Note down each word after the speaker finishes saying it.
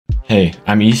Hey,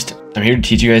 I'm East. I'm here to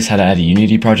teach you guys how to add a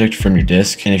Unity project from your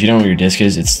disk. And if you don't know what your disk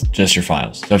is, it's just your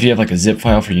files. So if you have like a zip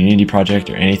file for Unity project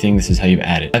or anything, this is how you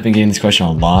add it. I've been getting this question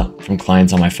a lot from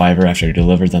clients on my Fiverr after I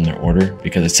deliver them their order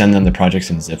because I send them the projects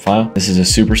in zip file. This is a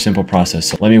super simple process.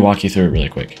 So let me walk you through it really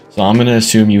quick. So I'm going to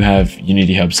assume you have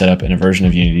Unity Hub set up and a version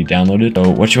of Unity downloaded. So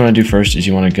what you want to do first is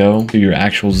you want to go to your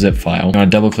actual zip file. You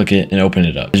want to double click it and open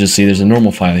it up. Just see there's a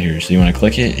normal file here. So you want to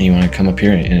click it and you want to come up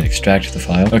here and extract the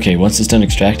file. Okay, once it's done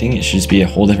extracting, it should just be a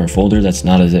whole different folder that's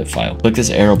not a zip file. Click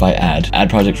this arrow by add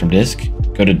project from disk,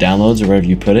 go to downloads or wherever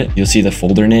you put it. You'll see the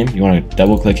folder name. You want to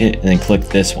double click it and then click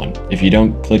this one. If you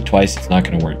don't click twice, it's not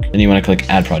going to work. Then you want to click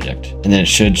add project and then it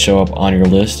should show up on your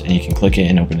list and you can click it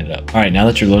and open it up. All right, now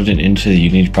that you're loaded into the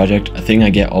Unity project, a thing I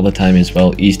get all the time is,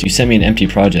 well, East, you sent me an empty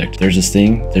project. There's this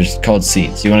thing, there's called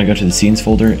scenes. You want to go to the scenes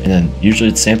folder and then usually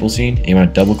it's sample scene and you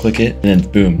want to double click it and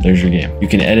then boom, there's your game. You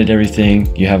can edit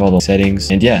everything. You have all the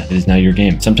settings and yeah, it is now your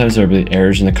game. Sometimes there will be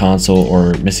errors in the console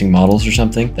or missing models or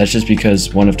something. That's just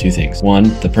because one of two things.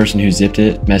 One, the person who zipped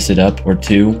it messed it up, or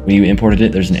two, when you imported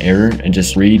it, there's an error, and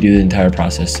just redo the entire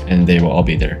process and they will all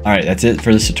be there. All right, that's it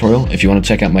for this tutorial. If you want to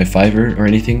check out my Fiverr or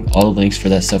anything, all the links for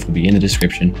that stuff will be in the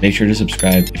description. Make sure to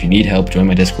subscribe. If you need help, join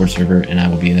my Discord server and I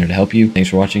will be in there to help you. Thanks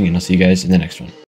for watching and I'll see you guys in the next one.